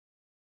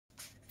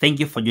Thank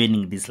you for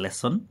joining this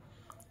lesson.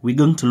 We're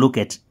going to look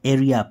at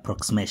area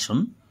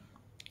approximation,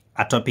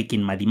 a topic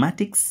in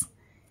mathematics.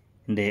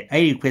 And I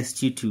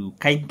request you to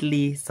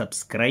kindly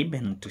subscribe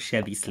and to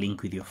share this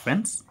link with your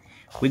friends.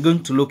 We're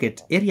going to look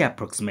at area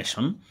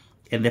approximation,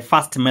 and the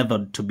first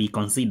method to be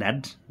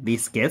considered,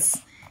 this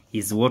case,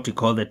 is what we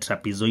call the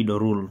trapezoidal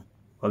rule,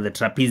 or the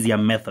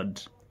trapezium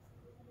method.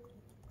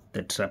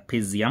 The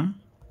trapezium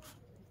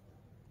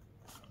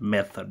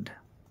method.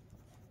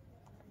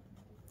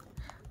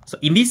 So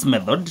in this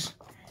method,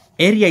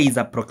 area is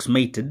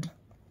approximated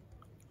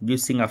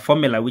using a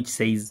formula which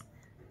says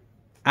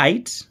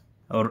height,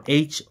 or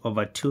h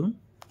over 2.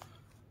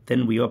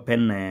 Then we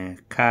open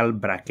curl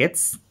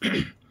brackets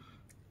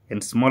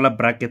and smaller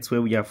brackets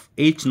where we have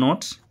h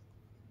naught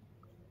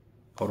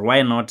or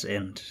y naught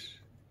and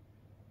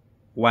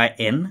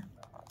yn,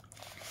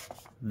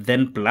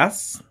 then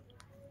plus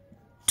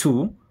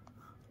 2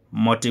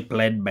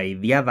 multiplied by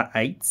the other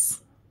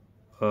heights,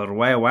 or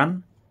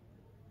y1,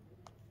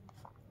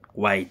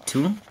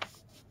 y2,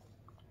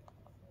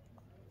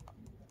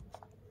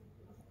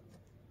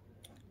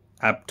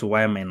 up to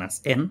y minus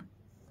n.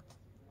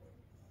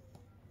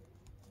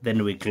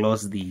 Then we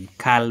close the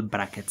curl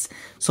brackets.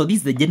 So this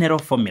is the general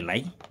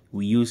formula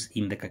we use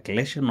in the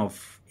calculation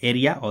of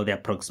area, or the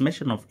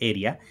approximation of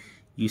area,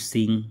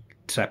 using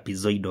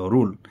trapezoidal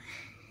rule.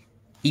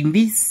 In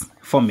this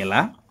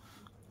formula,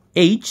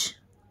 h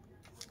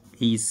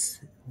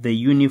is the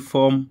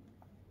uniform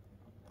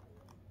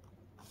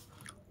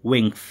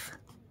length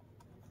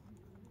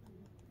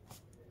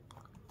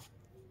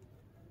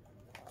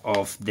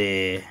of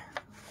the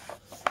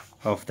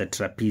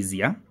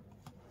trapezia.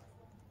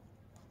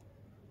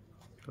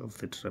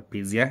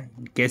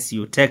 In case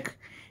you take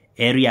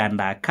area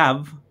under a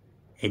curve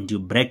and you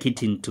break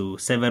it into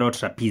several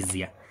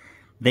trapezia,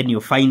 then you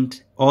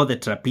find all the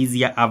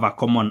trapezia have a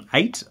common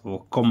height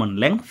or common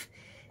length,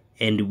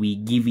 and we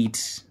give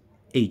it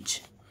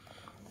h.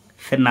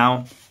 So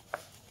now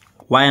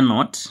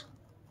y0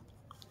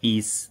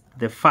 is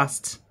the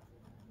first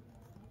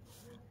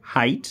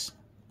height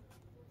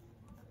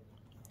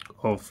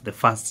of the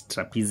first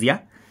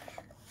trapezia.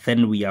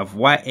 Then we have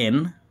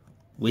yn,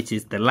 which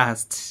is the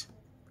last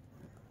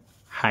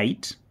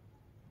height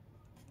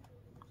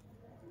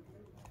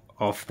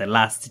of the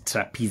last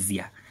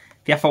trapezia.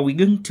 Therefore, we're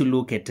going to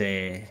look at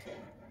an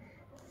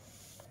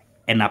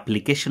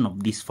application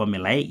of this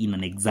formula in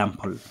an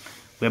example,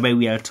 whereby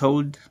we are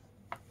told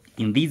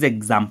in this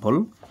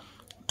example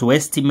to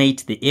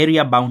estimate the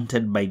area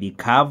bounded by the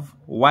curve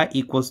y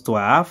equals to a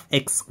half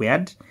x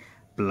squared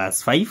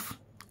plus 5,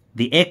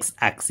 the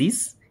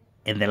x-axis,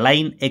 and the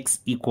line x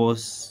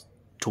equals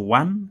to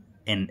 1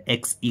 and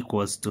x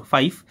equals to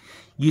 5,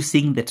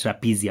 using the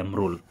trapezium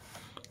rule.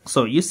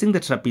 So using the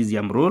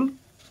trapezium rule,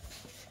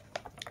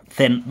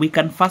 then we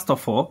can first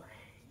of all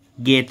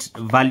get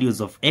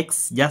values of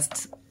x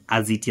just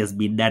as it has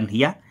been done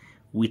here.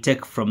 We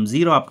take from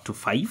 0 up to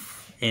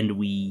 5 and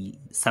we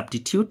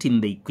substitute in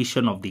the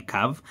equation of the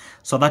curve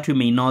so that we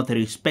may know the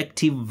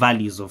respective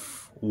values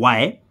of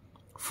y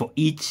for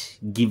each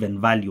given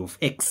value of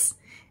x.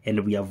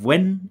 And we have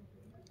when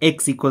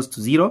x equals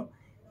to 0,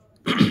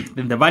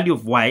 then the value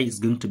of y is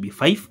going to be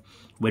 5.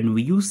 When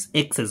we use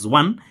x as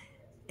 1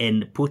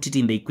 and put it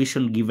in the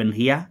equation given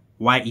here,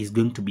 y is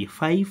going to be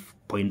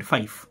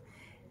 5.5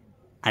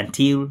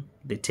 until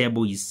the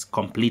table is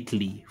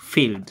completely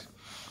filled.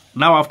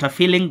 Now, after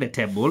filling the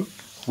table,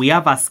 we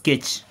have a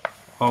sketch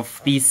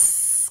of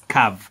this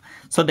curve.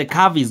 So the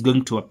curve is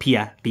going to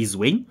appear this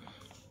way.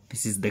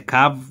 This is the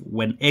curve.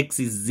 When x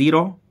is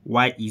 0,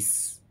 y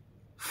is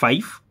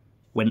 5.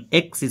 When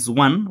x is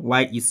 1,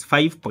 y is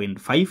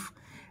 5.5,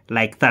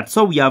 like that.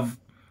 So we have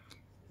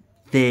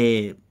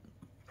the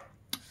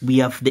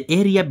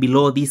area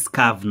below this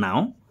curve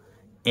now,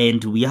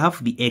 and we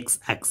have the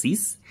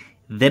x-axis.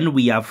 Then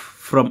we have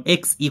from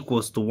x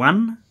equals to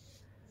 1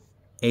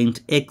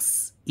 and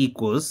x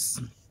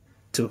equals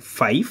to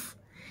 5.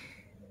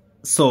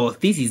 So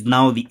this is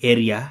now the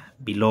area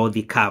below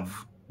the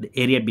curve. The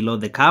area below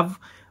the curve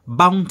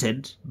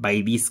bounded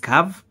by this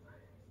curve.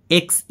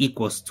 X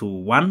equals to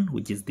 1,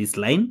 which is this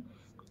line,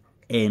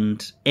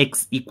 and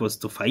x equals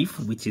to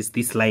 5, which is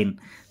this line.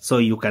 So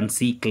you can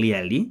see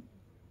clearly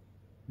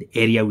the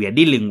area we are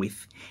dealing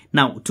with.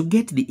 Now, to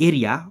get the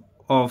area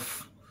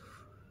of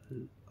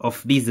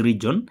this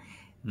region,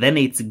 then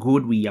it's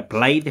good we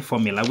apply the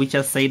formula, which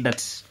has said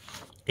that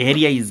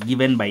area is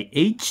given by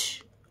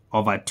h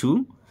over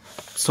 2.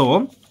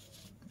 So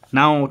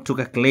now to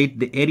calculate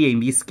the area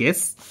in this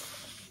case,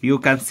 you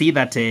can see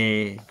that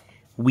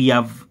we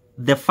have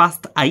the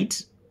first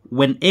height.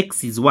 When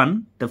x is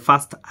 1, the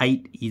first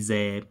height is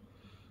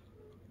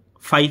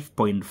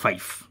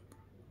 5.5.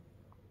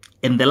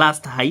 And the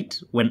last height,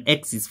 when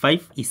x is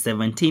 5, is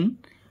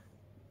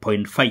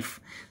 17.5.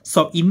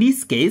 So in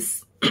this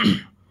case,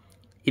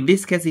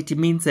 it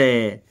means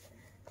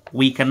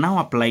we can now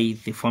apply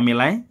the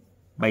formula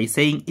by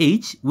saying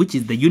h, which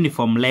is the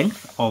uniform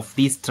length of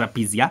this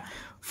trapezia,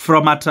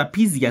 from a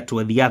trapezia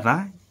to the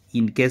other,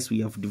 in case we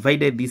have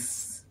divided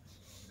this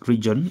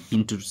region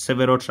into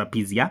several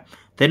trapezia,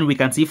 then we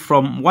can see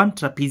from one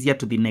trapezia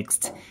to the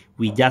next,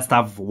 we just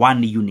have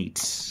 1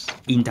 unit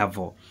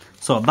interval.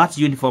 So that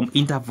uniform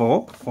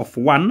interval of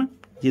 1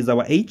 is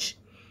our h.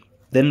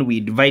 Then we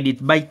divide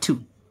it by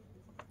 2.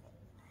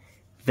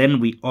 Then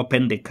we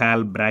open the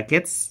curl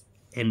brackets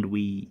and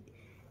we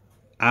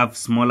have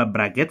smaller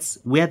brackets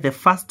where the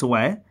first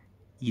y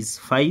is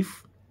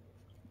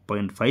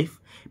 5.5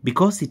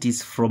 because it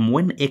is from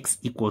when x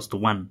equals to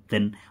 1.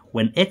 Then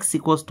when x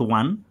equals to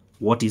 1,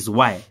 what is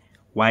y?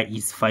 Y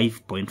is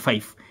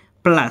 5.5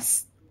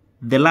 plus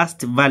the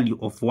last value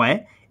of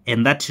y,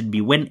 and that should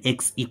be when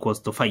x equals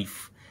to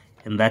 5,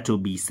 and that will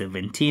be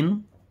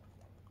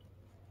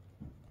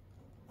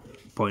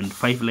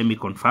 17.5. Let me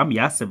confirm.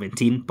 Yeah,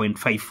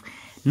 17.5.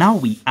 Now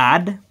we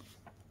add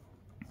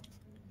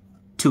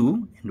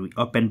 2 and we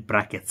open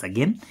brackets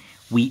again.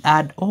 We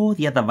add all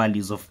the other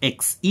values of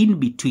x in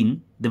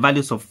between, the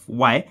values of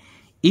y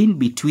in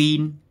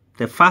between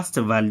the first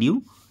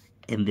value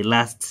and the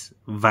last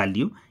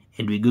value,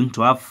 and we're going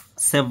to have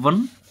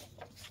 7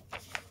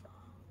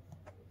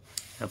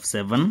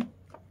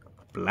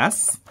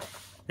 plus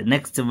the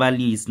next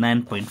value is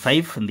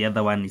 9.5 and the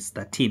other one is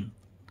 13.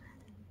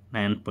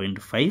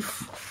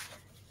 9.5,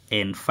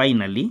 and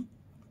finally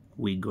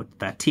we got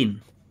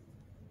 13.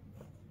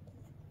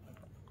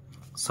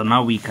 So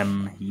now we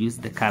can use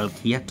the calc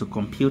here to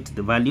compute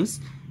the values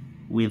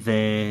with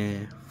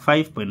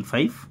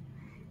 5.5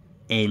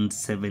 and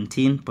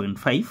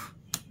 17.5.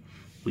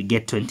 We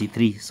get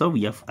 23. So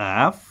we have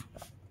half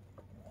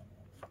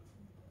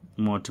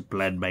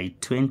multiplied by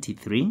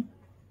 23,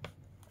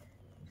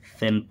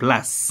 then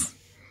plus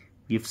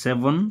we have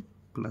 7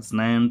 plus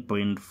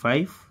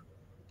 9.5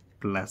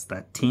 plus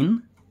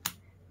 13.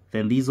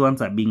 Then these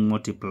ones are being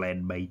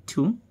multiplied by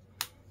 2.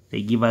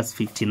 They give us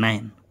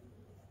 59.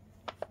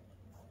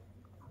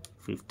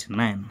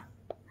 59.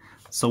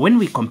 So when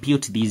we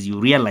compute these, you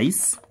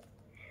realize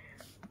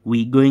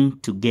we're going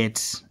to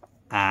get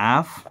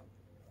half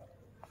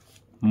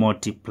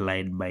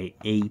multiplied by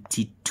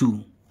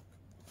 82.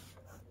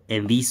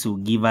 And this will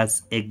give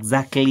us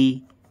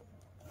exactly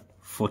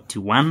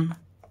 41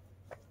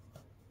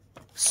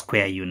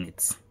 square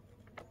units.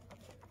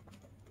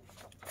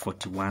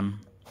 41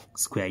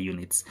 square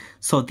units.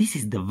 So this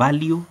is the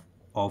value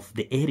of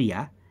the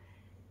area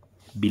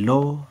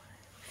below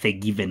the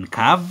given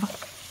curve,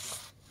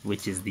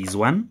 which is this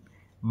one,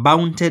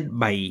 bounded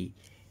by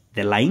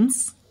the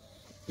lines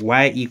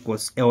y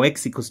equals or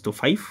x equals to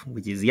 5,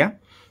 which is here,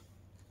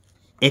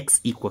 x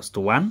equals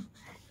to 1,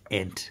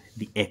 and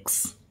the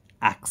x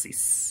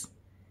axis.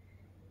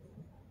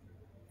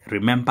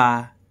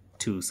 Remember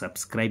to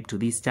subscribe to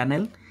this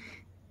channel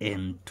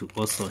and to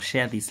also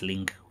share this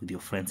link with your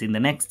friends. In the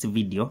next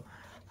video,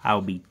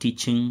 I'll be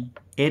teaching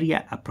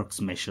area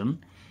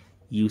approximation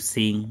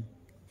using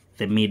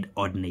the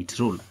mid-ordinate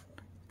rule.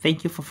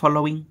 Thank you for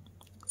following.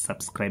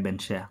 Subscribe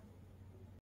and share.